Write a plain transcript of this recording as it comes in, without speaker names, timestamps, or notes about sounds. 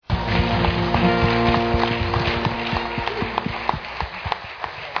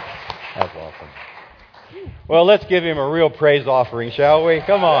Well, let's give him a real praise offering, shall we?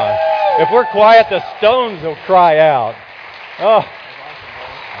 Come on. If we're quiet, the stones will cry out. Oh,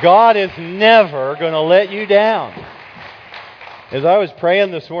 God is never going to let you down. As I was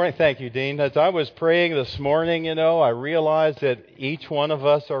praying this morning, thank you, Dean. As I was praying this morning, I realized that each one of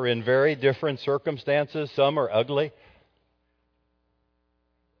us are in very different circumstances. Some are ugly.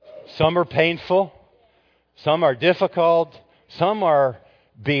 Some are painful. Some are difficult. Some are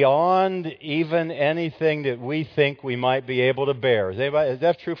beyond even anything that we think we might be able to bear. Is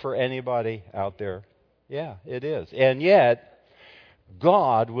that true for anybody out there? Yeah, it is. And yet,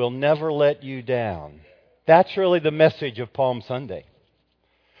 God will never let you down. That's really the message of Palm Sunday.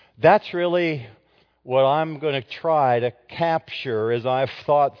 That's really what I'm going to try to capture as I've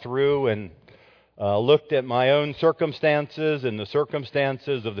thought through and looked at my own circumstances and the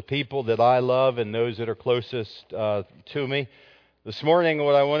circumstances of the people that I love and those that are closest to me. This morning,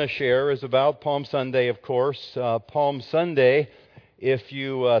 what I want to share is about Palm Sunday, of course. Palm Sunday, if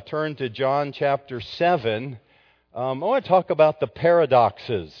you turn to John chapter 7, I want to talk about the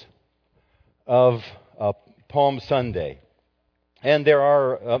paradoxes of Palm Sunday. And there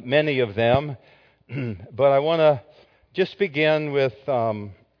are many of them, but I want to just begin with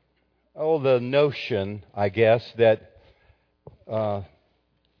the notion, I guess, that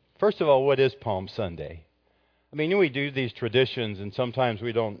first of all, what is Palm Sunday? I mean, we do these traditions, and sometimes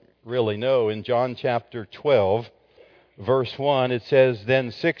we don't really know. In John chapter 12, verse 1, it says,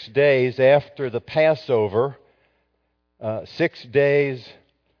 "Then 6 days after the Passover, 6 days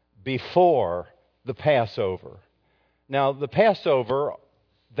before the Passover." Now, the Passover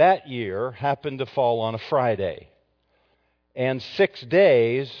that year happened to fall on a Friday. And 6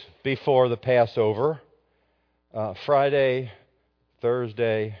 days before the Passover, Friday,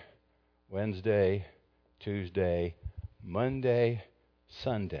 Thursday, Wednesday, Tuesday, Monday,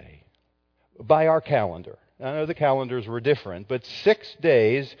 Sunday, by our calendar. I know the calendars were different, but 6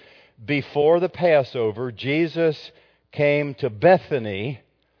 days before the Passover, Jesus came to Bethany,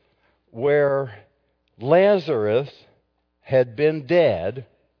 where Lazarus had been dead,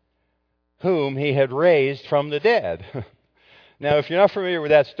 whom he had raised from the dead. Now, if you're not familiar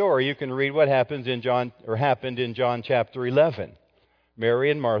with that story, you can read what happened in John chapter 11.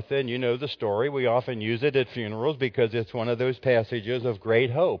 Mary and Martha, and you know the story. We often use it at funerals because it's one of those passages of great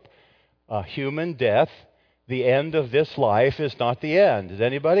hope. Human death, the end of this life, is not the end. Is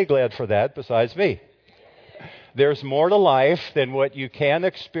anybody glad for that besides me? There's more to life than what you can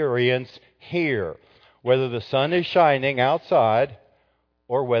experience here. Whether the sun is shining outside,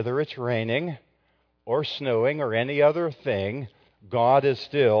 or whether it's raining, or snowing, or any other thing, God is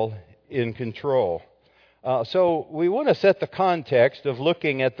still in control. So we want to set the context of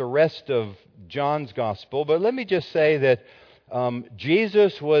looking at the rest of John's Gospel, but let me just say that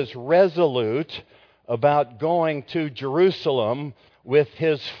Jesus was resolute about going to Jerusalem with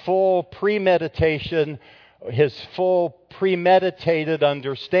his full premeditation, his full premeditated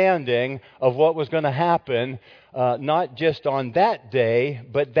understanding of what was going to happen, not just on that day,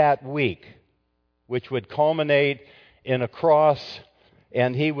 but that week, which would culminate in a cross,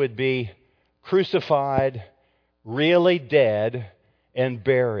 and he would be crucified, really dead, and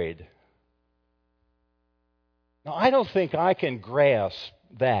buried. Now, I don't think I can grasp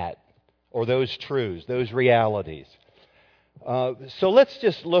that, or those truths, those realities. So let's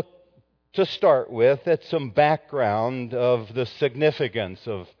just look, to start with, at some background of the significance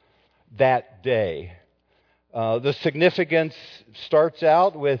of that day. The significance starts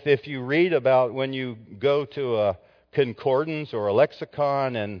out with, if you read about when you go to a concordance or a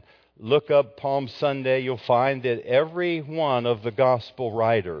lexicon and look up Palm Sunday, you'll find that every one of the gospel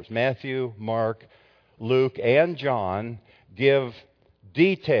writers, Matthew, Mark, Luke, and John, give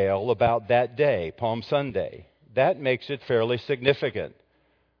detail about that day, Palm Sunday. That makes it fairly significant.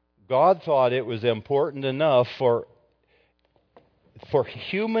 God thought it was important enough for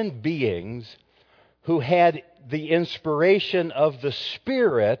human beings who had the inspiration of the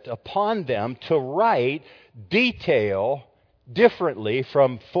Spirit upon them to write detail differently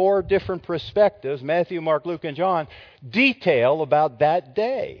from 4 different perspectives, Matthew, Mark, Luke, and John, detail about that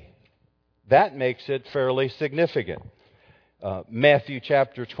day. That makes it fairly significant. Matthew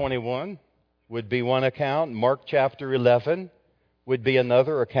chapter 21 would be one account. Mark chapter 11 would be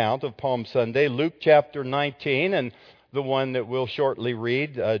another account of Palm Sunday. Luke chapter 19, and the one that we'll shortly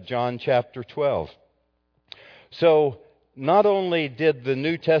read, John chapter 12. So, not only did the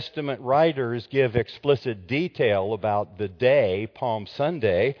New Testament writers give explicit detail about the day, Palm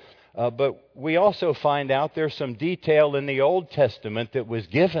Sunday, but we also find out there's some detail in the Old Testament that was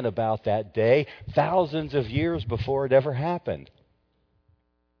given about that day thousands of years before it ever happened.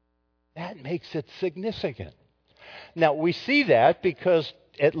 That makes it significant. Now, we see that because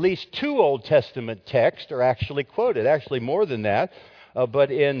at least 2 Old Testament texts are actually quoted, actually more than that.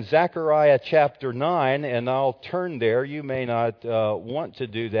 But in Zechariah chapter 9, and I'll turn there, you may not want to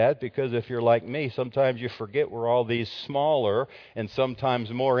do that because if you're like me, sometimes you forget where all these smaller and sometimes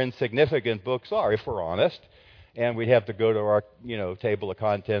more insignificant books are, if we're honest. And we'd have to go to our table of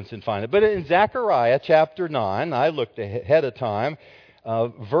contents and find it. But in Zechariah chapter 9, I looked ahead of time,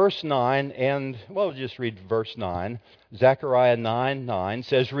 verse 9, and, well, just read verse 9. Zechariah 9:9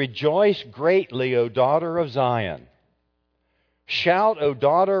 says, "Rejoice greatly, O daughter of Zion. Shout, O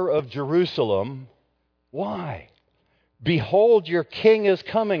daughter of Jerusalem." Why? "Behold, your king is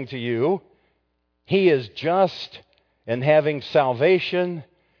coming to you. He is just and having salvation,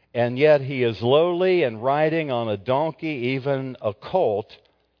 and yet he is lowly and riding on a donkey, even a colt,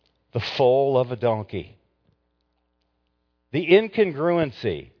 the foal of a donkey." The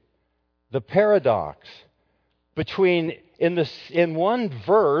incongruency, the paradox between in one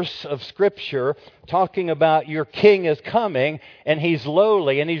verse of Scripture talking about your king is coming and he's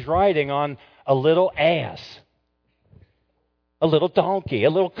lowly and he's riding on a little ass, a little donkey, a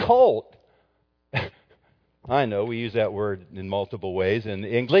little colt. I know we use that word in multiple ways in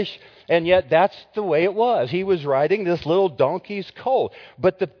English, and yet that's the way it was. He was riding this little donkey's colt.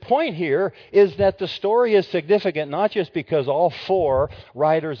 But the point here is that the story is significant not just because all 4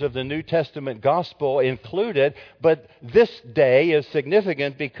 writers of the New Testament gospel included, but this day is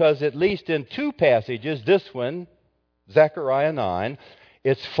significant because at least in 2 passages, this one, Zechariah 9,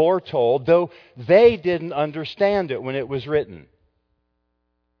 it's foretold, though they didn't understand it when it was written.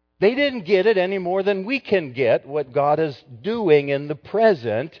 They didn't get it any more than we can get what God is doing in the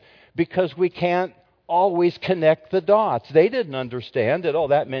present because we can't always connect the dots. They didn't understand that,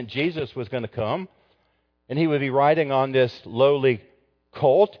 that meant Jesus was going to come and he would be riding on this lowly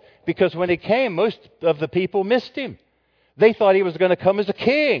colt because when he came, most of the people missed him. They thought he was going to come as a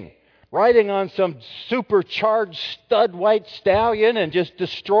king, riding on some supercharged stud white stallion and just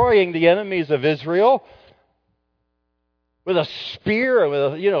destroying the enemies of Israel. With a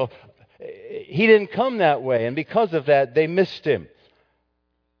spear, he didn't come that way, and because of that, they missed him.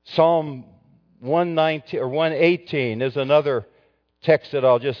 Psalm 119 or 118 is another text that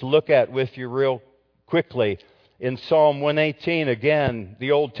I'll just look at with you real quickly. In Psalm 118, again,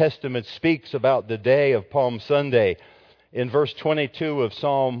 the Old Testament speaks about the day of Palm Sunday. In verse 22 of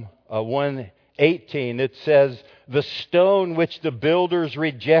Psalm 118, it says, "The stone which the builders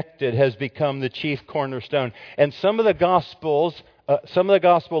rejected has become the chief cornerstone." And some of the gospel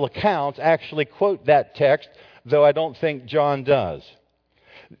accounts actually quote that text, though I don't think John does.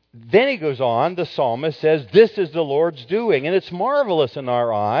 Then he goes on, the psalmist says, "This is the Lord's doing, and it's marvelous in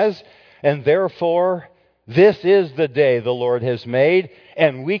our eyes, and therefore this is the day the Lord has made,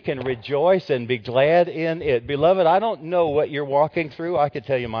 and we can rejoice and be glad in it." Beloved, I don't know what you're walking through. I could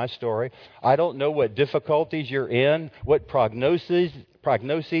tell you my story. I don't know what difficulties you're in, what prognoses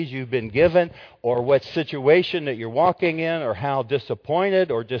you've been given, or what situation that you're walking in, or how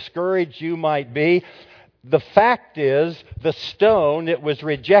disappointed or discouraged you might be. The fact is, the stone that was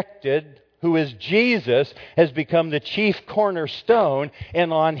rejected, who is Jesus, has become the chief cornerstone,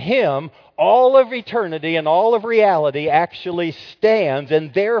 and on him all of eternity and all of reality actually stands.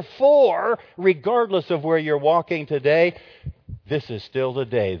 And therefore, regardless of where you're walking today, this is still the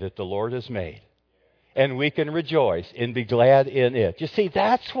day that the Lord has made. And we can rejoice and be glad in it. You see,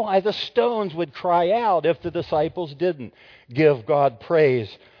 that's why the stones would cry out if the disciples didn't give God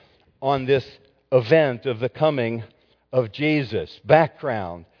praise on this event of the coming of Jesus.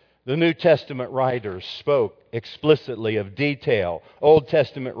 Background. The New Testament writers spoke explicitly of detail. Old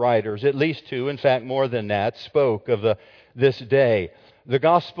Testament writers, at least 2, in fact more than that, spoke of this day. The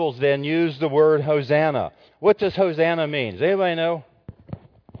Gospels then use the word Hosanna. What does Hosanna mean? Does anybody know?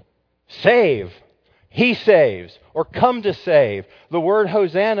 Save. He saves, or come to save. The word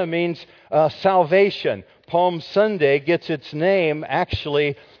Hosanna means salvation. Palm Sunday gets its name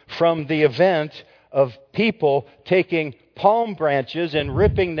actually from the event of people taking palm branches and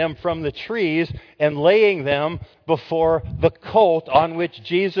ripping them from the trees and laying them before the colt on which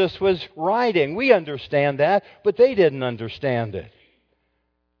Jesus was riding. We understand that, but they didn't understand it.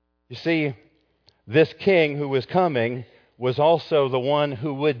 You see, this king who was coming was also the one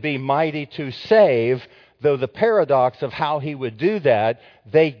who would be mighty to save, though the paradox of how he would do that,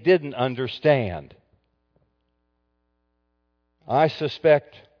 they didn't understand. I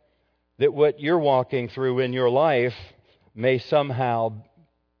suspect that what you're walking through in your life may somehow,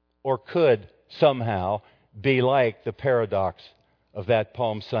 or could somehow, be like the paradox of that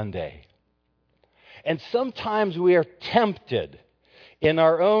Palm Sunday. And sometimes we are tempted in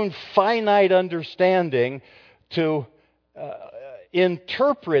our own finite understanding to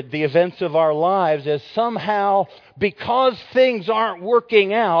interpret the events of our lives as somehow, because things aren't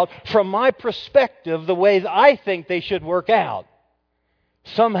working out from my perspective the way that I think they should work out,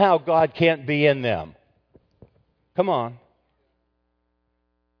 somehow God can't be in them. Come on.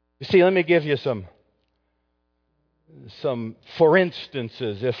 You see, let me give you some for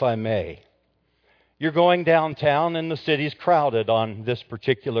instances, if I may. You're going downtown and the city's crowded on this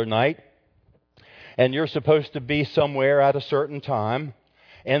particular night, and you're supposed to be somewhere at a certain time,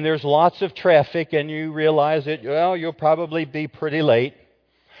 and there's lots of traffic, and you realize that, well, you'll probably be pretty late.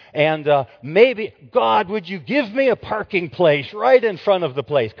 And maybe, God, would you give me a parking place right in front of the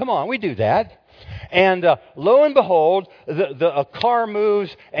place? Come on, we do that. And lo and behold, a car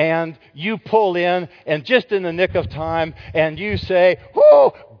moves and you pull in, and just in the nick of time, and you say,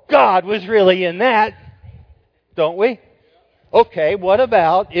 "Whoa, God was really in that." Don't we? Okay, what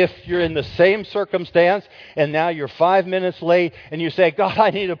about if you're in the same circumstance and now you're 5 minutes late and you say, "God, I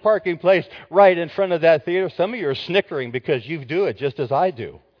need a parking place right in front of that theater." Some of you are snickering because you do it just as I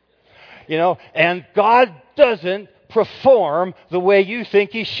do. You know, and God doesn't perform the way you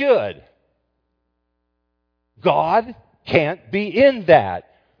think He should. God can't be in that,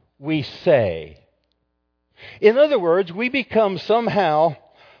 we say. In other words, we become somehow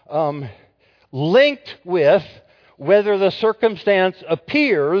linked with whether the circumstance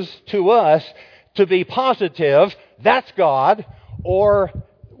appears to us to be positive, that's God, or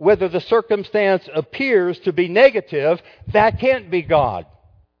whether the circumstance appears to be negative, that can't be God.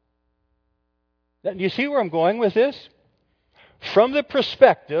 Do you see where I'm going with this? From the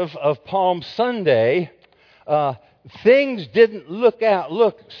perspective of Palm Sunday, things didn't look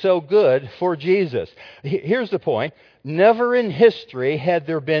so good for Jesus. Here's the point. Never in history had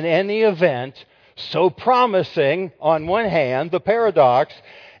there been any event so promising, on one hand, the paradox,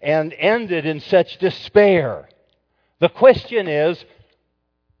 and ended in such despair. The question is,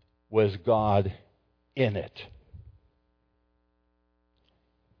 was God in it?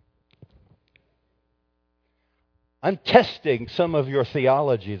 I'm testing some of your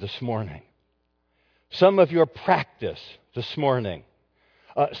theology this morning, some of your practice this morning,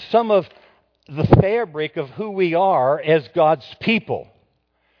 some of the fabric of who we are as God's people.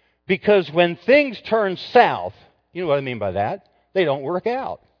 Because when things turn south, you know what I mean by that? They don't work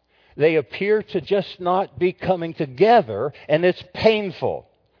out. They appear to just not be coming together, and it's painful.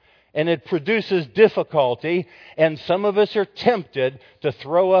 And it produces difficulty, and some of us are tempted to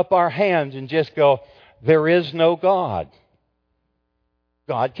throw up our hands and just go, "There is no God.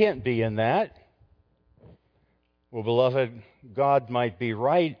 God can't be in that." Well, beloved, God might be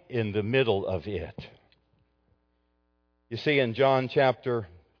right in the middle of it. You see, in John chapter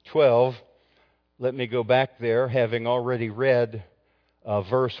 12, let me go back there, having already read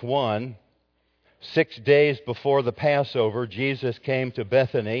verse 1. 6 days before the Passover, Jesus came to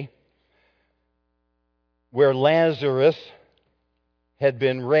Bethany, where Lazarus had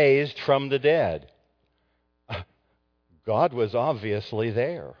been raised from the dead. God was obviously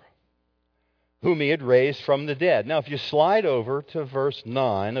there, whom He had raised from the dead. Now, if you slide over to verse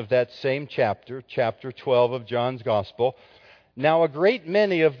 9 of that same chapter, chapter 12 of John's Gospel, now a great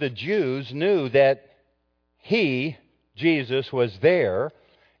many of the Jews knew that He, Jesus, was there,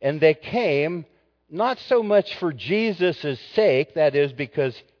 and they came not so much for Jesus' sake, that is,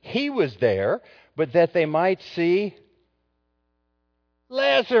 because He was there, but that they might see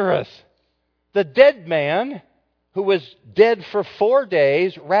Lazarus, the dead man who was dead for 4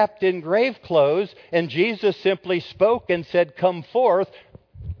 days, wrapped in grave clothes, and Jesus simply spoke and said, "Come forth."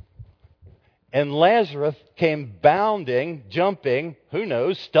 And Lazarus came bounding, jumping, who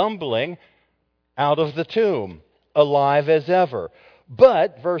knows, stumbling out of the tomb, alive as ever.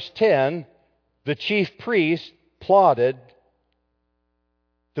 But, verse 10, the chief priest plotted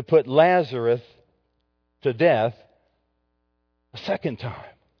to put Lazarus to death a second time.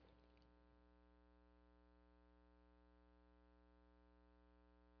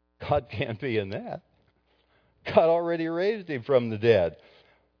 God can't be in that. God already raised Him from the dead.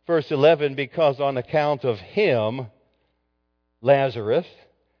 Verse 11, because on account of him, Lazarus,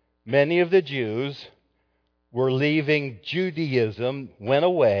 many of the Jews were leaving Judaism, went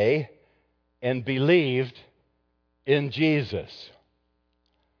away, and believed in Jesus.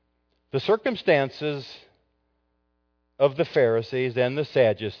 The circumstances of the Pharisees and the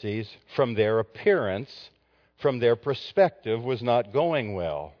Sadducees, from their appearance, from their perspective, was not going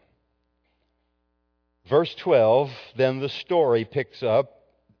well. Verse 12, then the story picks up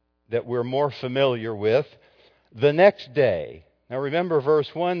that we're more familiar with. The next day. Now remember,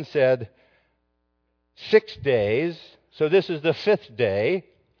 verse 1 said 6 days So this is the fifth day.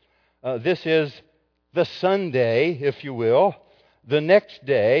 This is the Sunday, if you will. The next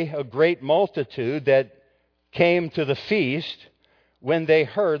day, a great multitude that came to the feast when they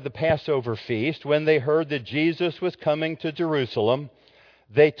heard the Passover feast, when they heard that Jesus was coming to Jerusalem,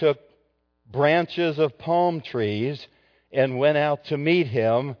 they took branches of palm trees and went out to meet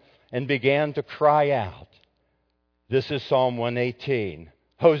him and began to cry out. This is Psalm 118.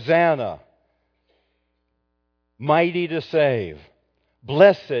 Hosanna, mighty to save.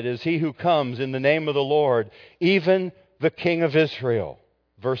 Blessed is he who comes in the name of the Lord, even the King of Israel.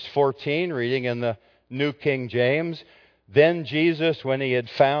 Verse 14, reading in the New King James. Then Jesus, when he had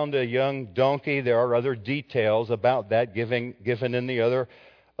found a young donkey, there are other details about that given in the other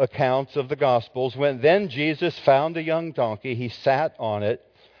accounts of the Gospels. Then Jesus found a young donkey, he sat on it,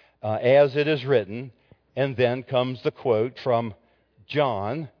 as it is written, and then comes the quote from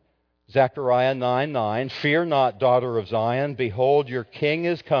John, Zechariah 9:9, Fear not, daughter of Zion, behold, your king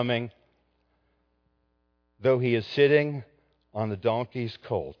is coming, though he is sitting on the donkey's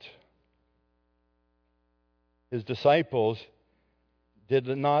colt. His disciples did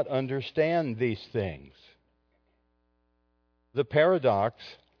not understand these things. The paradox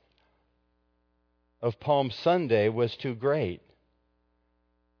of Palm Sunday was too great.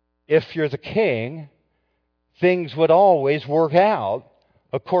 If you're the king, things would always work out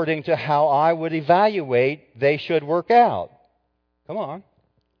according to how I would evaluate they should work out. Come on.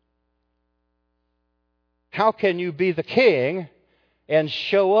 How can you be the king and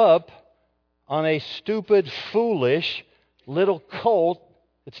show up on a stupid, foolish little colt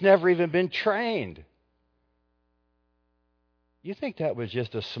that's never even been trained? You think that was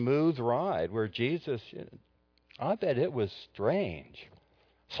just a smooth ride where Jesus, I bet it was strange.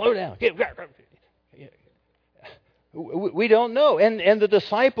 Slow down. We don't know. And the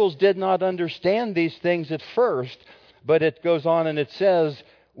disciples did not understand these things at first, but it goes on and it says,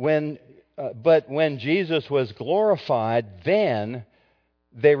 but when Jesus was glorified, then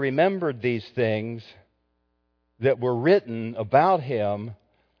they remembered these things that were written about him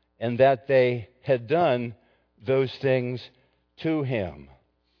and that they had done those things to him.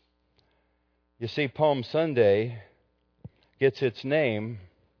 You see, Palm Sunday gets its name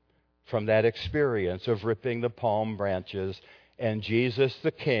from that experience of ripping the palm branches and Jesus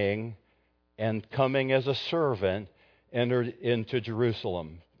the King and coming as a servant entered into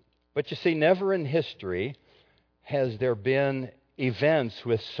Jerusalem. But you see, never in history has there been events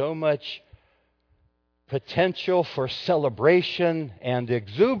with so much potential for celebration and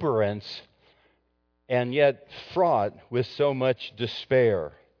exuberance and yet fraught with so much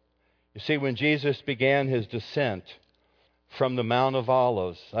despair. You see, when Jesus began his descent from the Mount of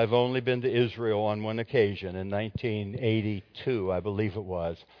Olives, I've only been to Israel on one occasion in 1982, I believe it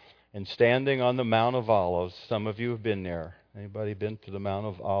was, and standing on the Mount of Olives, some of you have been there. Anybody been to the Mount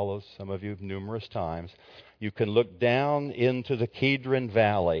of Olives? Some of you numerous times. You can look down into the Kidron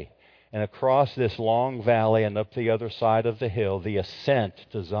Valley and across this long valley and up the other side of the hill, the ascent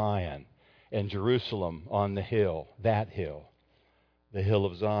to Zion and Jerusalem on the hill, that hill, the hill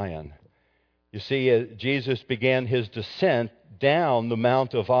of Zion. You see, Jesus began his descent down the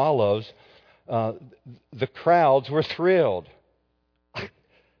Mount of Olives. The crowds were thrilled.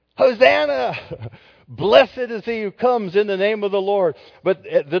 Hosanna! Blessed is he who comes in the name of the Lord. But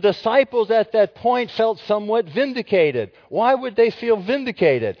the disciples at that point felt somewhat vindicated. Why would they feel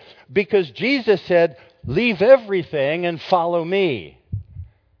vindicated? Because Jesus said, leave everything and follow me.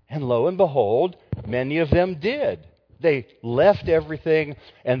 And lo and behold, many of them did. They left everything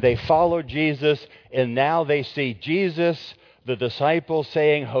and they followed Jesus, and now they see Jesus, the disciples,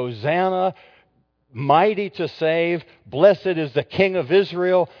 saying, Hosanna, mighty to save, blessed is the King of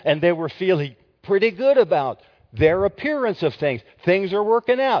Israel, and they were feeling pretty good about their appearance of things. Things are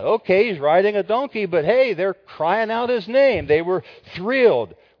working out. Okay, he's riding a donkey, but hey, they're crying out his name. They were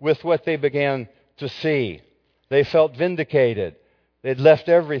thrilled with what they began to see. They felt vindicated. They'd left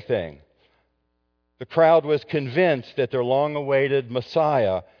everything. The crowd was convinced that their long-awaited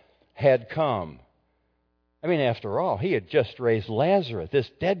Messiah had come. I mean, after all, he had just raised Lazarus, this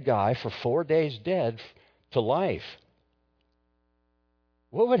dead guy for 4 days dead, to life.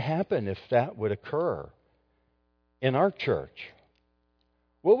 What would happen if that would occur in our church?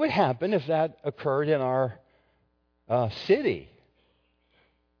 What would happen if that occurred in our city?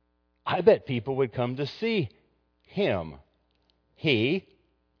 I bet people would come to see him. He,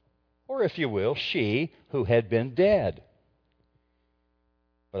 or if you will, she, who had been dead.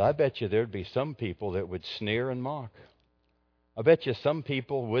 But I bet you there'd be some people that would sneer and mock. I bet you some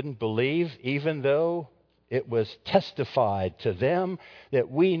people wouldn't believe, even though It was testified to them that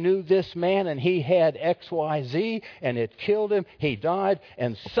we knew this man and he had XYZ and it killed him. He died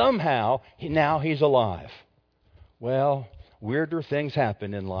and somehow now he's alive. Well, weirder things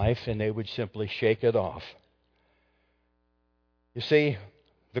happen in life and they would simply shake it off. You see,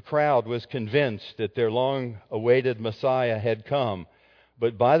 the crowd was convinced that their long-awaited Messiah had come.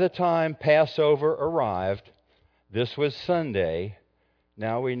 But by the time Passover arrived, this was Sunday.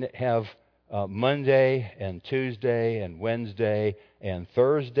 Now we have Monday and Tuesday and Wednesday and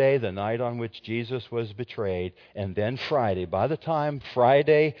Thursday, the night on which Jesus was betrayed, and then Friday. By the time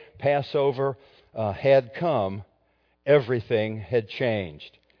Friday, Passover had come, everything had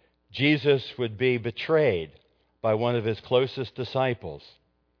changed. Jesus would be betrayed by one of his closest disciples,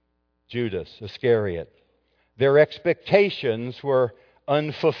 Judas Iscariot. Their expectations were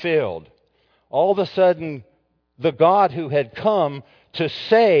unfulfilled. All of a sudden, the God who had come to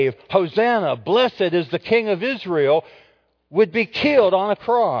save, Hosanna, blessed is the King of Israel, would be killed on a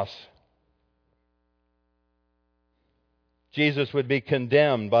cross. Jesus would be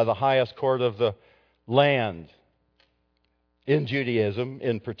condemned by the highest court of the land, in Judaism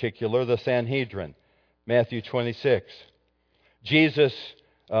in particular, the Sanhedrin, Matthew 26. Jesus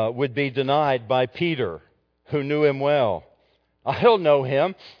would be denied by Peter, who knew him well. I don't know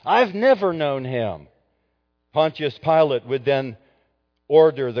him. I've never known him. Pontius Pilate would then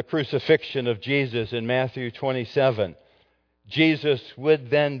order the crucifixion of Jesus in Matthew 27. Jesus would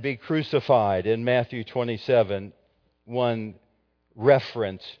then be crucified in Matthew 27, one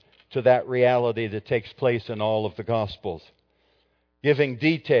reference to that reality that takes place in all of the Gospels, giving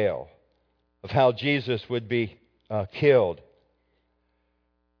detail of how Jesus would be killed.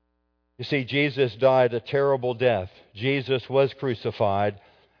 You see, Jesus died a terrible death. Jesus was crucified.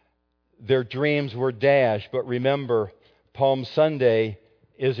 Their dreams were dashed. But remember, Palm Sunday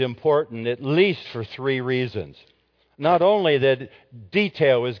is important at least for three reasons. Not only that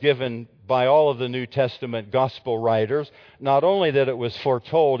detail is given by all of the New Testament gospel writers, not only that it was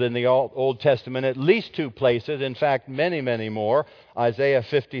foretold in the Old Testament at least two places, in fact, many, many more. Isaiah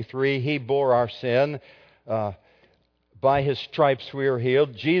 53, he bore our sin. By his stripes we are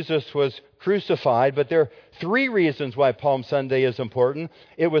healed. Jesus was crucified, but there are three reasons why Palm Sunday is important.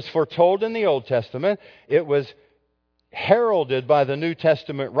 It was foretold in the Old Testament. It was heralded by the New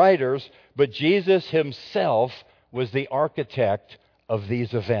Testament writers, but Jesus himself was the architect of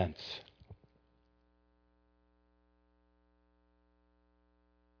these events.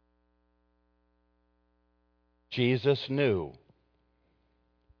 Jesus knew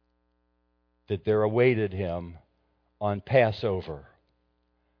that there awaited him on Passover,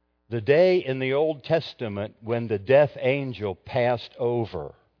 the day in the Old Testament when the death angel passed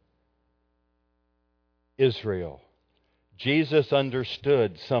over Israel. Jesus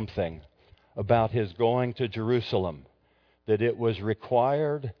understood something about his going to Jerusalem, that it was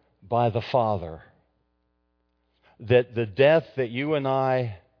required by the Father, that the death that you and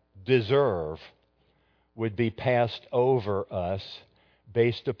I deserve would be passed over us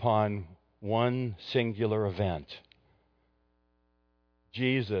based upon one singular event.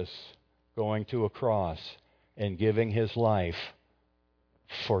 Jesus going to a cross and giving his life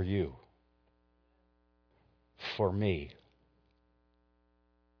for you, for me.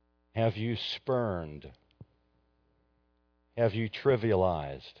 Have you spurned? Have you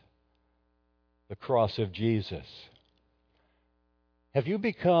trivialized the cross of Jesus? Have you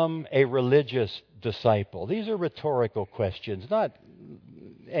become a religious disciple? These are rhetorical questions, not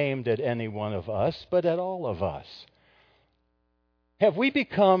aimed at any one of us, but at all of us. Have we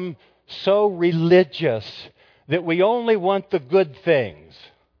become so religious that we only want the good things?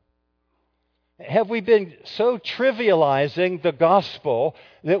 Have we been so trivializing the gospel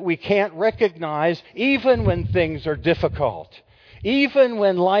that we can't recognize even when things are difficult, even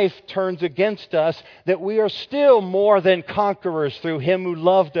when life turns against us, that we are still more than conquerors through him who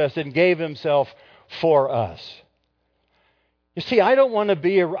loved us and gave himself for us? You see, I don't want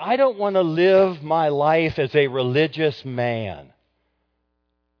to live my life as a religious man.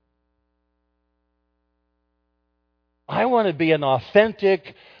 I want to be an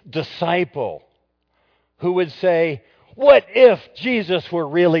authentic disciple who would say, what if Jesus were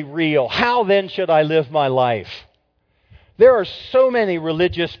really real? How then should I live my life? There are so many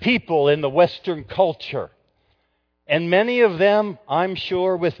religious people in the Western culture, and many of them, I'm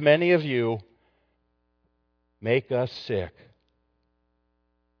sure with many of you, make us sick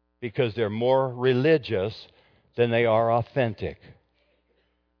because they're more religious than they are authentic.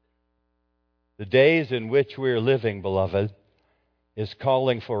 The days in which we're living, beloved, is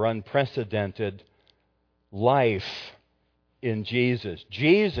calling for unprecedented life in Jesus.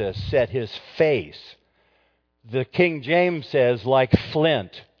 Jesus set his face The King James says, like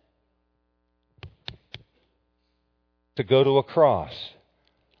flint. To go to a cross,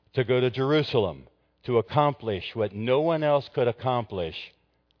 to go to Jerusalem, to accomplish what no one else could accomplish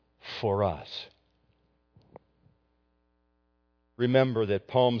for us. Remember that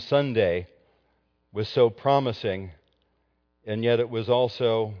Palm Sunday was so promising, and yet it was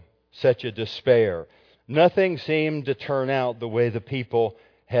also such a despair. Nothing seemed to turn out the way the people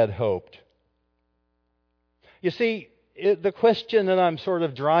had hoped. You see, the question that I'm sort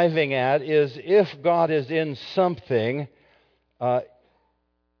of driving at is, if God is in something,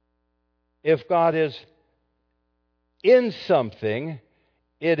 if God is in something,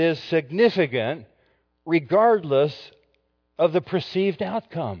 it is significant regardless of the perceived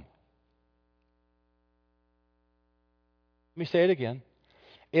outcome. Let me say it again.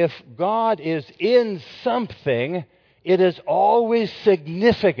 If God is in something, it is always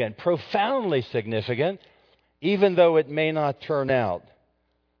significant, profoundly significant, even though it may not turn out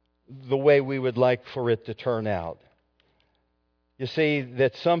the way we would like for it to turn out. You see,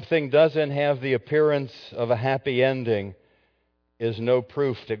 that something doesn't have the appearance of a happy ending is no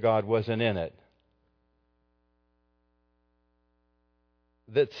proof that God wasn't in it.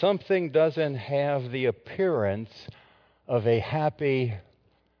 That something doesn't have the appearance of a happy,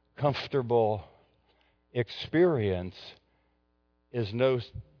 comfortable experience is no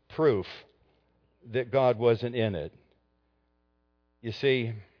proof that God wasn't in it. You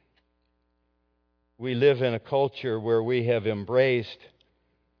see, we live in a culture where we have embraced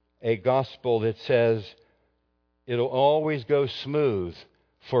a gospel that says it'll always go smooth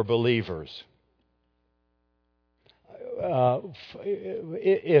for believers.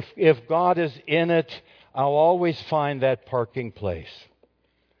 If God is in it, I'll always find that parking place.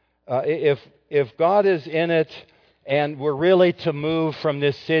 If God is in it, and we're really to move from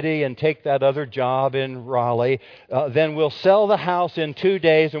this city and take that other job in Raleigh, then we'll sell the house in 2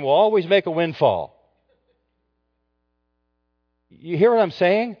 days and we'll always make a windfall. You hear what I'm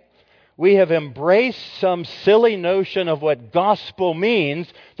saying? We have embraced some silly notion of what gospel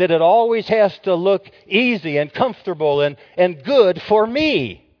means, that it always has to look easy and comfortable and good for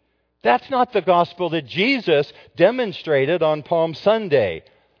me. That's not the gospel that Jesus demonstrated on Palm Sunday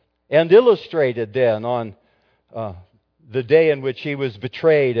and illustrated then on the day in which He was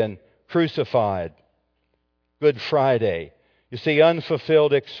betrayed and crucified, Good Friday. You see,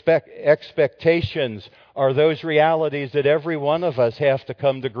 unfulfilled expectations are those realities that every one of us have to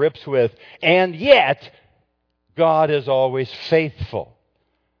come to grips with. And yet, God is always faithful.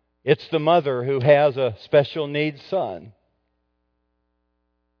 It's the mother who has a special needs son.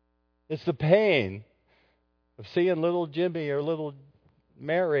 It's the pain of seeing little Jimmy or little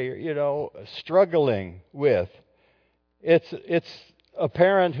Mary, struggling with. It's a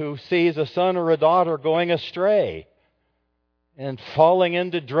parent who sees a son or a daughter going astray and falling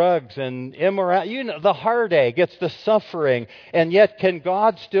into drugs and immorality. The heartache, it's the suffering, and yet can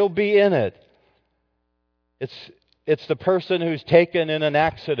God still be in it? It's the person who's taken in an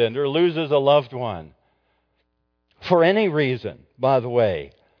accident or loses a loved one. For any reason, by the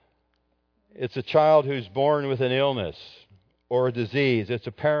way. It's a child who's born with an illness or a disease. It's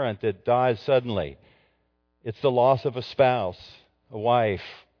a parent that dies suddenly. It's the loss of a spouse, a wife,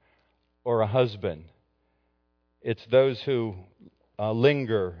 or a husband. It's those who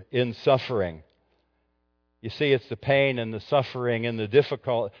linger in suffering. You see, it's the pain and the suffering and the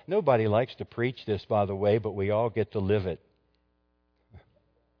difficulty. Nobody likes to preach this, by the way, but we all get to live it.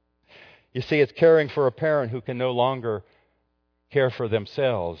 You see, it's caring for a parent who can no longer care for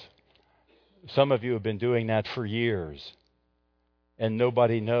themselves. Some of you have been doing that for years, and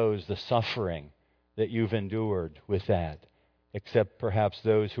nobody knows the suffering that you've endured with that, except perhaps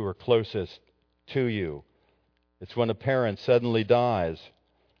those who are closest to you. It's when a parent suddenly dies,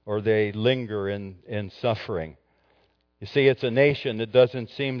 or they linger in suffering. You see, it's a nation that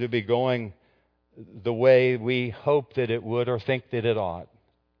doesn't seem to be going the way we hope that it would or think that it ought.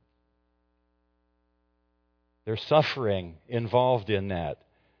 There's suffering involved in that.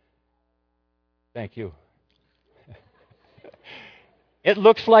 Thank you. It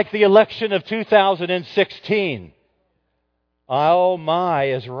looks like the election of 2016. Oh my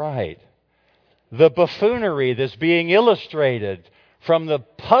is right. The buffoonery that's being illustrated from the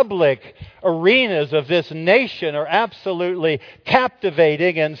public arenas of this nation are absolutely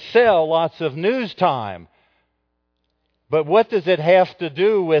captivating and sell lots of news time. But what does it have to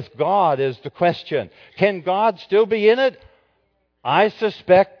do with God is the question. Can God still be in it? I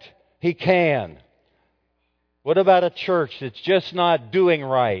suspect He can. What about a church that's just not doing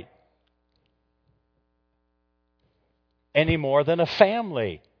right? Any more than a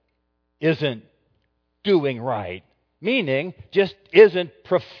family isn't doing right. Meaning, just isn't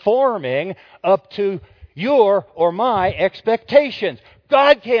performing up to your or my expectations.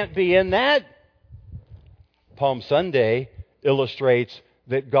 God can't be in that. Palm Sunday illustrates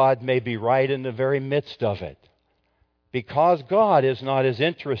that God may be right in the very midst of it. Because God is not as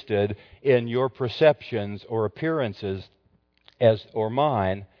interested in your perceptions or appearances or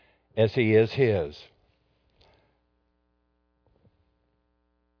mine as He is His.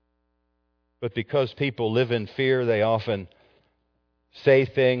 But because people live in fear, they often say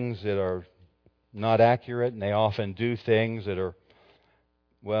things that are not accurate, and they often do things that are,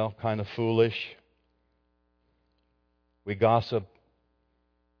 well, kind of foolish. We gossip.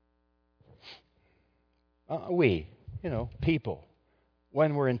 People.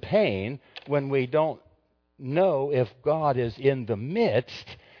 When we're in pain, when we don't know if God is in the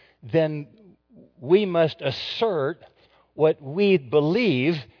midst, then we must assert what we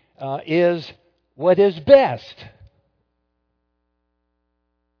believe is what is best.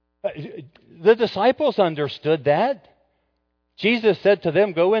 The disciples understood that. Jesus said to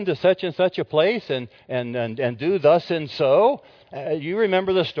them, go into such and such a place and do thus and so. You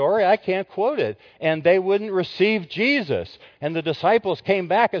remember the story? I can't quote it. And they wouldn't receive Jesus. And the disciples came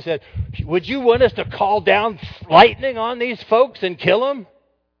back and said, would you want us to call down lightning on these folks and kill them?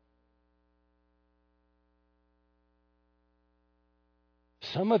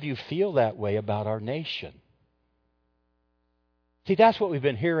 Some of you feel that way about our nation. See, that's what we've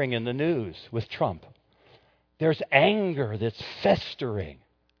been hearing in the news with Trump. There's anger that's festering.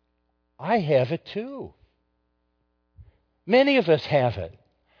 I have it too. Many of us have it.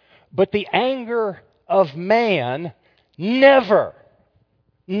 But the anger of man never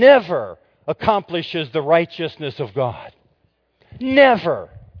accomplishes the righteousness of God. Never.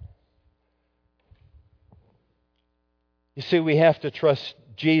 You see, we have to trust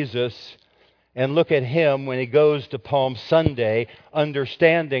Jesus and look at Him when He goes to Palm Sunday,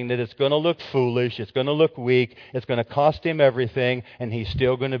 understanding that it's going to look foolish, it's going to look weak, it's going to cost Him everything, and He's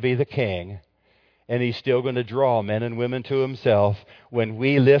still going to be the King. And He's still going to draw men and women to Himself when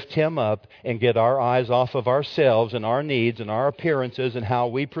we lift Him up and get our eyes off of ourselves and our needs and our appearances and how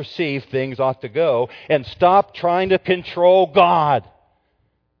we perceive things ought to go, and stop trying to control God.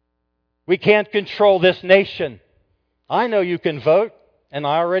 We can't control this nation. I know you can vote, and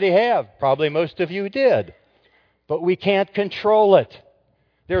I already have. Probably most of you did. But we can't control it.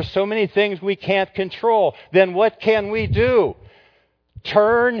 There are so many things we can't control. Then what can we do?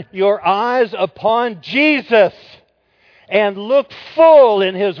 Turn your eyes upon Jesus and look full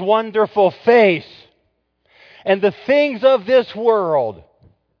in His wonderful face. And the things of this world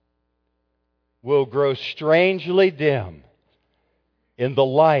will grow strangely dim in the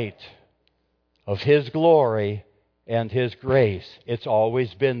light of His glory and His grace. It's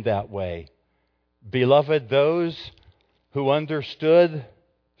always been that way. Beloved, those who understood,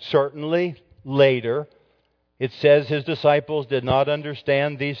 certainly later, it says His disciples did not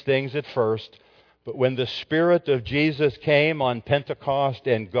understand these things at first, but when the Spirit of Jesus came on Pentecost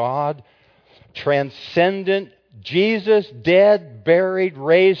and God, transcendent Jesus, dead, buried,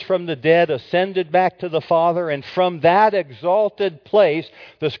 raised from the dead, ascended back to the Father, and from that exalted place,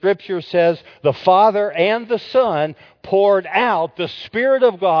 the Scripture says, the Father and the Son poured out the Spirit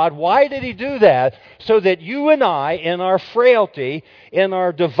of God. Why did He do that? So that you and I, in our frailty, in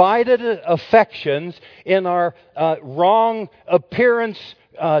our divided affections, in our wrong appearance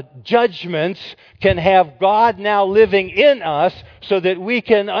judgments, can have God now living in us so that we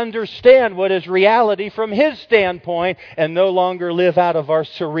can understand what is reality from His standpoint and no longer live out of our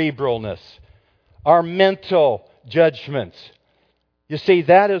cerebralness, our mental judgments. You see,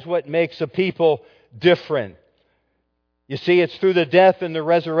 that is what makes a people different. You see, it's through the death and the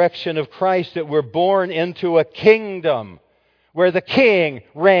resurrection of Christ that we're born into a kingdom where the King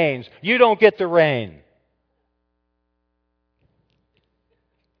reigns. You don't get to reign.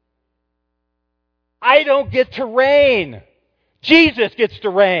 I don't get to reign. Jesus gets to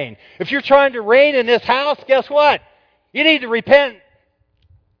reign. If you're trying to reign in this house, guess what? You need to repent.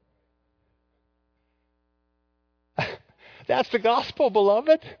 That's the gospel,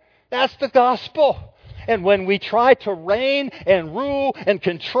 beloved. That's the gospel. And when we try to reign and rule and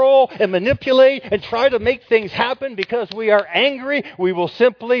control and manipulate and try to make things happen because we are angry, we will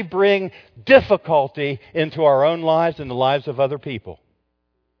simply bring difficulty into our own lives and the lives of other people.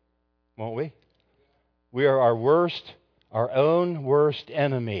 Won't we? We are our own worst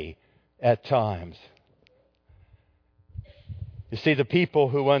enemy at times. You see, the people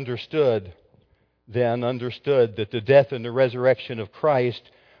who understood that the death and the resurrection of Christ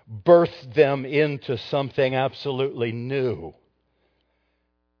birthed them into something absolutely new.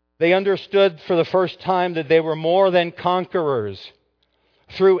 They understood for the first time that they were more than conquerors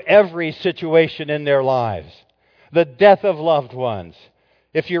through every situation in their lives. The death of loved ones.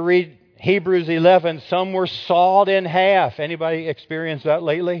 If you read Hebrews 11, some were sawed in half. Anybody experienced that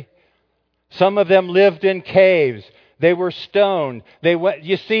lately? Some of them lived in caves. They were stoned.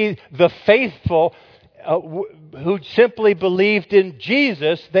 You see, the faithful who simply believed in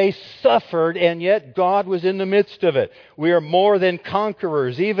Jesus, they suffered, and yet God was in the midst of it. We are more than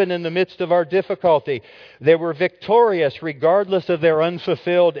conquerors, even in the midst of our difficulty. They were victorious regardless of their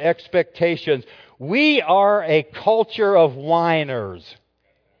unfulfilled expectations. We are a culture of whiners.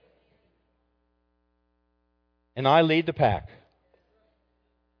 And I lead the pack.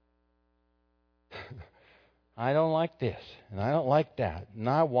 I don't like this, and I don't like that, and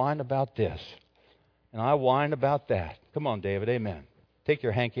I whine about this, and I whine about that. Come on, David, amen. Take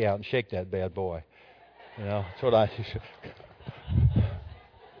your hanky out and shake that bad boy. You know, that's what I do.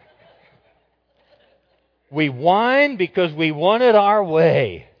 We whine because we want it our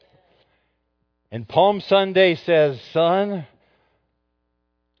way. And Palm Sunday says, son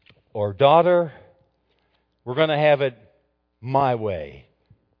or daughter, we're going to have it my way,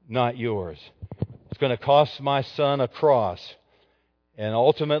 not yours. It's going to cost my son a cross. And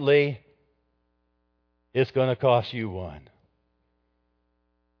ultimately, it's going to cost you one.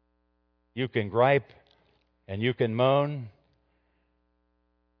 You can gripe and you can moan,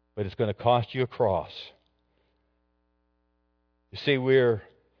 but it's going to cost you a cross. You see, we're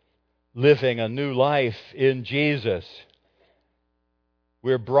living a new life in Jesus.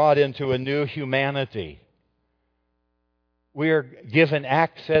 We're brought into a new humanity. We are given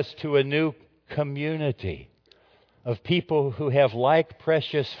access to a new community of people who have like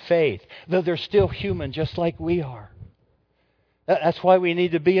precious faith, though they're still human just like we are. That's why we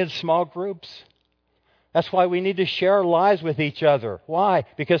need to be in small groups. That's why we need to share our lives with each other. Why?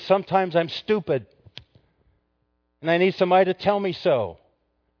 Because sometimes I'm stupid. And I need somebody to tell me so.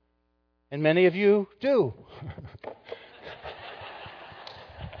 And many of you do.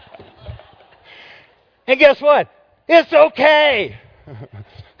 And guess what? It's okay.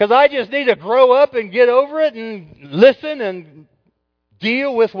 Because I just need to grow up and get over it and listen and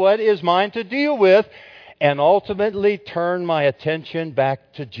deal with what is mine to deal with and ultimately turn my attention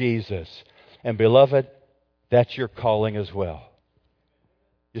back to Jesus. And beloved, that's your calling as well.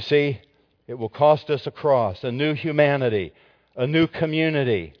 You see, it will cost us a cross, a new humanity, a new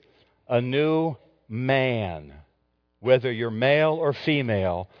community, a new man. Whether you're male or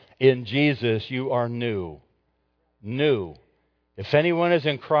female, in Jesus you are new. New. If anyone is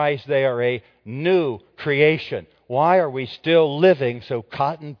in Christ, they are a new creation. Why are we still living so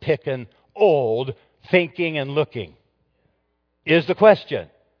cotton-picking old, thinking and looking? Is the question.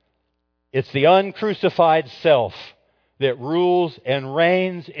 It's the uncrucified self that rules and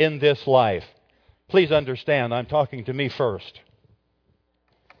reigns in this life. Please understand, I'm talking to me first.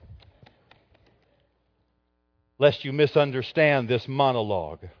 Lest you misunderstand this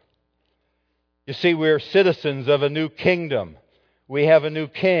monologue. You see, we're citizens of a new kingdom. We have a new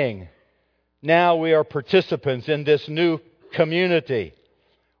king. Now we are participants in this new community.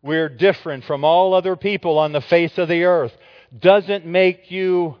 We're different from all other people on the face of the earth. Doesn't make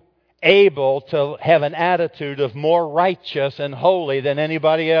you able to have an attitude of more righteous and holy than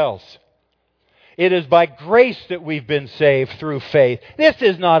anybody else. It is by grace that we've been saved through faith. This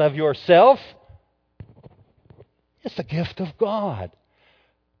is not of yourself. It's the gift of God.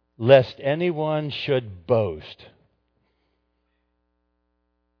 Lest anyone should boast.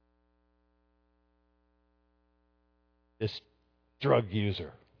 This drug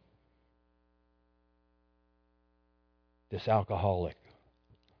user, this alcoholic,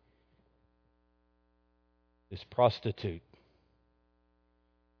 this prostitute,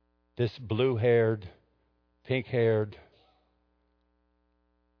 this blue-haired, pink-haired,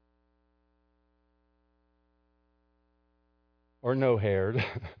 or no-haired.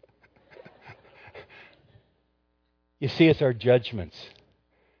 You see, it's our judgments.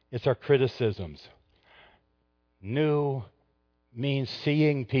 It's our criticisms. New means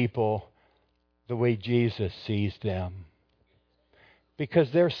seeing people the way Jesus sees them.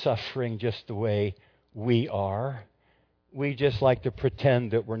 Because they're suffering just the way we are. We just like to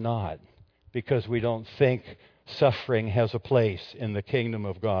pretend that we're not. Because we don't think suffering has a place in the kingdom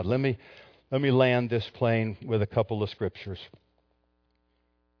of God. Let me land this plane with a couple of scriptures.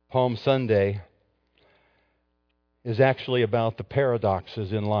 Palm Sunday is actually about the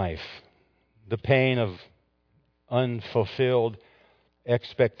paradoxes in life. The pain of unfulfilled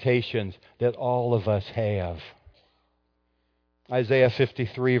expectations that all of us have. Isaiah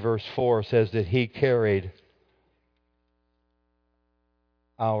 53 verse 4 says that He carried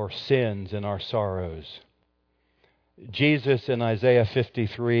our sins and our sorrows. Jesus in Isaiah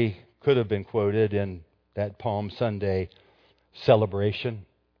 53 could have been quoted in that Palm Sunday celebration.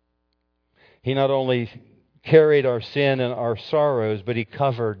 He not only carried our sin and our sorrows, but He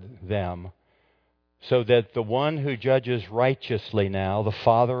covered them, so that the one who judges righteously now, the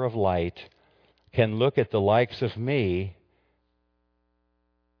Father of light, can look at the likes of me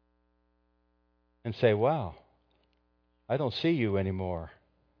and say, wow, I don't see you anymore.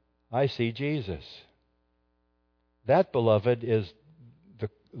 I see Jesus. That, beloved, is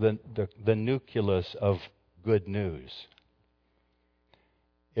the nucleus of good news.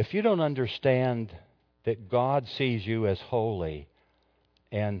 If you don't understand that God sees you as holy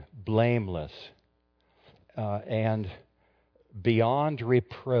and blameless and beyond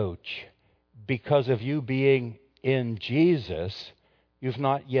reproach because of you being in Jesus, you've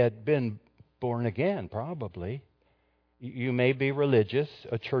not yet been born again, probably. You may be religious,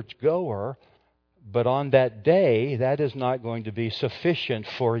 a churchgoer, but on that day, that is not going to be sufficient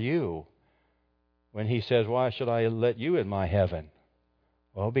for you. When He says, why should I let you in my heaven?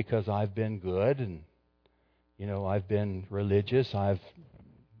 Well, because I've been good and, I've been religious. I've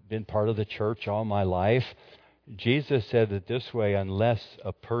been part of the church all my life. Jesus said it this way, unless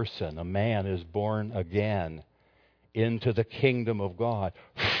a man is born again into the kingdom of God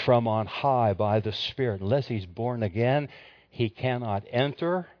from on high by the Spirit, unless he's born again, he cannot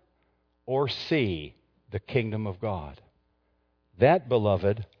enter or see the kingdom of God. That,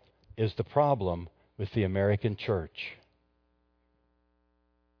 beloved, is the problem with the American church.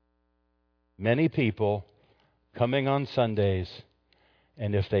 Many people coming on Sundays,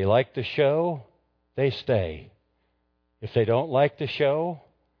 and if they like the show, they stay. If they don't like the show,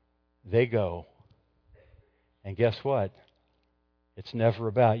 they go. And guess what? It's never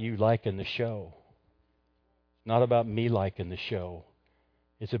about you liking the show. It's not about me liking the show.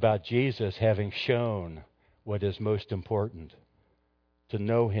 It's about Jesus having shown what is most important. To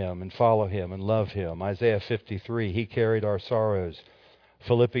know Him and follow Him and love Him. Isaiah 53, He carried our sorrows.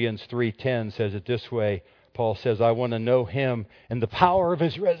 Philippians 3:10 says it this way. Paul says, I want to know Him and the power of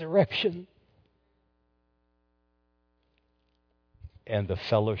His resurrection and the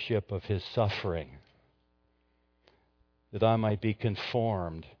fellowship of His suffering, that I might be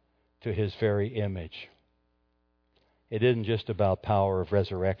conformed to His very image. It isn't just about power of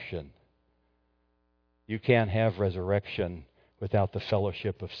resurrection. You can't have resurrection without the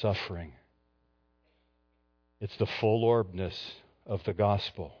fellowship of suffering. It's the full orbedness of the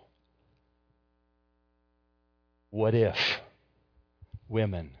gospel. What if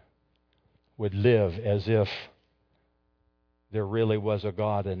women would live as if there really was a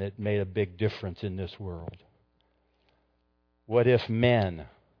God and it made a big difference in this world? What if men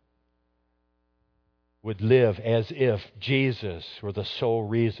would live as if Jesus were the sole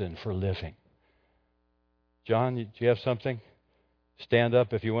reason for living? John, do you have something? Stand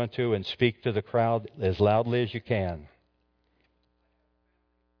up if you want to and speak to the crowd as loudly as you can.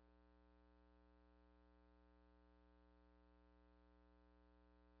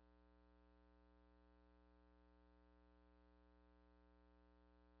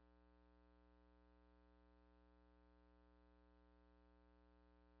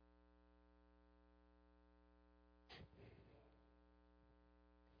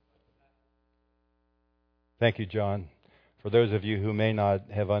 Thank you, John. For those of you who may not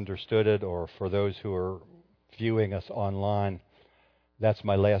have understood it, or for those who are viewing us online, that's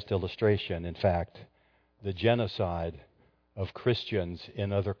my last illustration. In fact, the genocide of Christians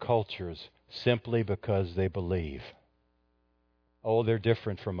in other cultures simply because they believe. Oh, they're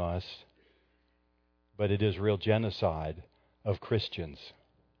different from us, but it is real genocide of Christians.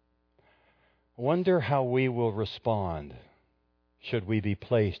 Wonder how we will respond should we be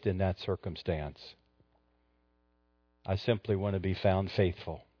placed in that circumstance. I simply want to be found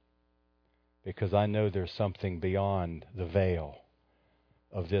faithful because I know there's something beyond the veil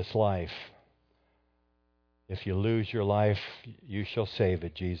of this life. If you lose your life, you shall save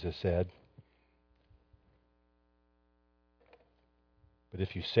it, Jesus said. But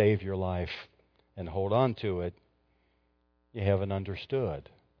if you save your life and hold on to it, you haven't understood,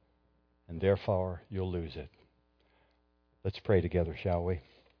 and therefore you'll lose it. Let's pray together, shall we?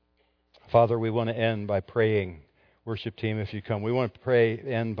 Father, we want to end by praying. Worship team, if you come. We want to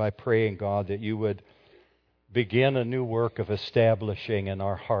end by praying, God, that you would begin a new work of establishing in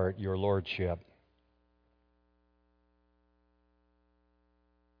our heart your lordship.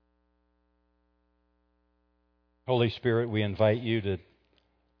 Holy Spirit, we invite you to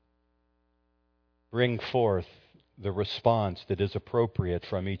bring forth the response that is appropriate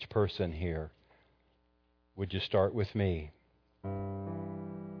from each person here. Would you start with me?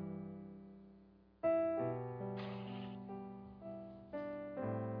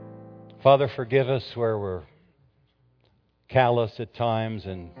 Father, forgive us where we're callous at times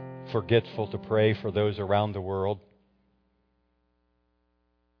and forgetful to pray for those around the world.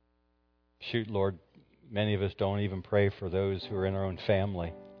 Shoot, Lord, many of us don't even pray for those who are in our own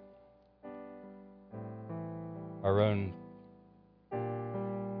family, our own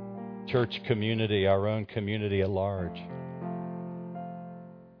church community, our own community at large.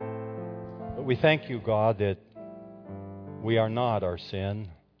 But we thank you, God, that we are not our sin,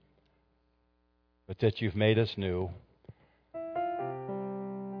 but that you've made us new.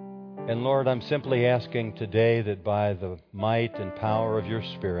 And Lord, I'm simply asking today that by the might and power of your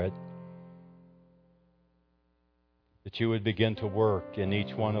Spirit, that you would begin to work in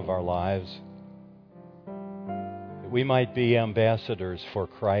each one of our lives, that we might be ambassadors for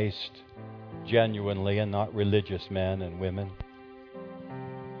Christ genuinely and not religious men and women.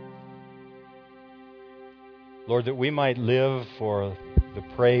 Lord, that we might live for the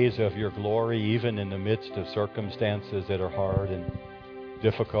praise of your glory even in the midst of circumstances that are hard and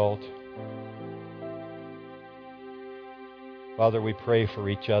difficult. Father, we pray for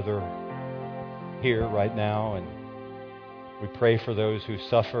each other here right now, and we pray for those who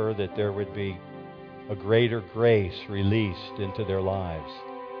suffer, that there would be a greater grace released into their lives.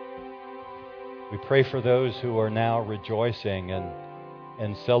 We pray for those who are now rejoicing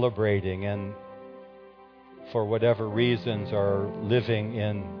and celebrating and for whatever reasons are living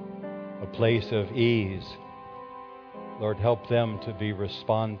in a place of ease. Lord, help them to be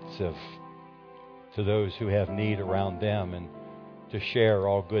responsive to those who have need around them and to share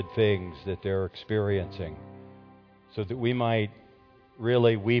all good things that they're experiencing, so that we might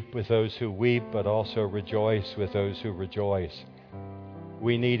really weep with those who weep, but also rejoice with those who rejoice.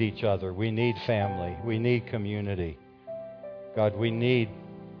 We need each other. We need family. We need community. God, we need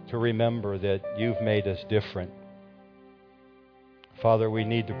to remember that you've made us different. Father, we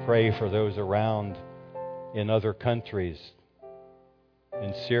need to pray for those around in other countries,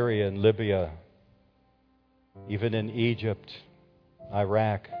 in Syria and Libya, even in Egypt,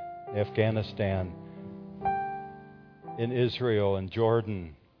 Iraq, Afghanistan, in Israel and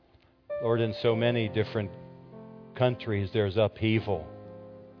Jordan. Lord, in so many different countries there's upheaval.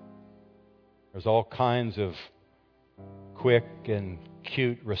 There's all kinds of quick and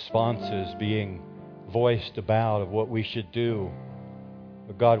cute responses being voiced about of what we should do.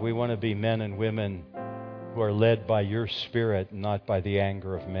 But God, we want to be men and women who are led by your Spirit, not by the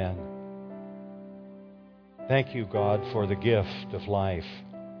anger of men. Thank you, God, for the gift of life,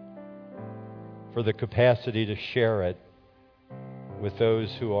 for the capacity to share it with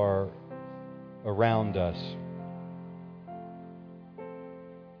those who are around us.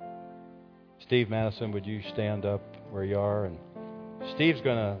 Steve Madison, would you stand up where you are? And Steve's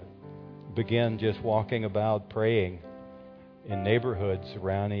going to begin just walking about praying in neighborhoods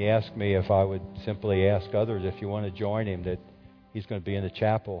around. He asked me if I would simply ask others if you want to join him, that he's going to be in the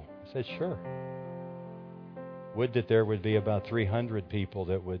chapel. I said, sure. Would that there would be about 300 people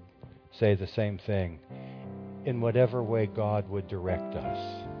that would say the same thing in whatever way God would direct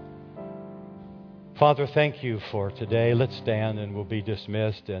us. Father, thank you for today. Let's stand and we'll be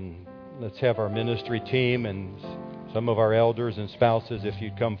dismissed, and let's have our ministry team and some of our elders and spouses, if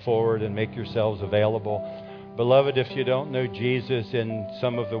you'd come forward and make yourselves available. Beloved, if you don't know Jesus in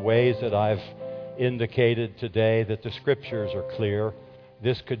some of the ways that I've indicated today, that the Scriptures are clear,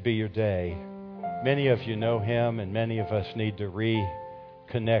 this could be your day. Many of you know Him, and many of us need to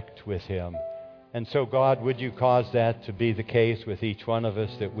reconnect with Him. And so, God, would you cause that to be the case with each one of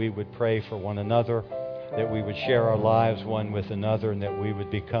us, that we would pray for one another, that we would share our lives one with another, and that we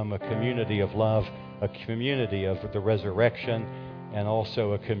would become a community of love, a community of the resurrection, and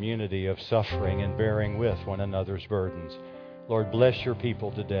also a community of suffering and bearing with one another's burdens. Lord, bless your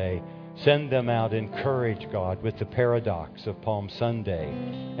people today. Send them out encouraged, God, with the paradox of Palm Sunday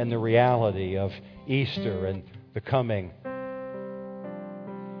and the reality of Easter and the coming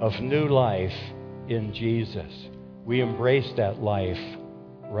of new life in Jesus. We embrace that life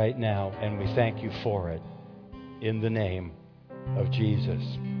right now, and we thank you for it in the name of Jesus.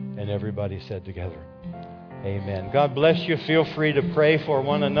 And everybody said together, amen. God bless you. Feel free to pray for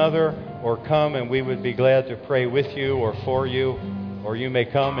one another or come, and we would be glad to pray with you or for you, or you may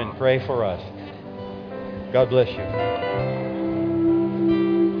come and pray for us. God bless you.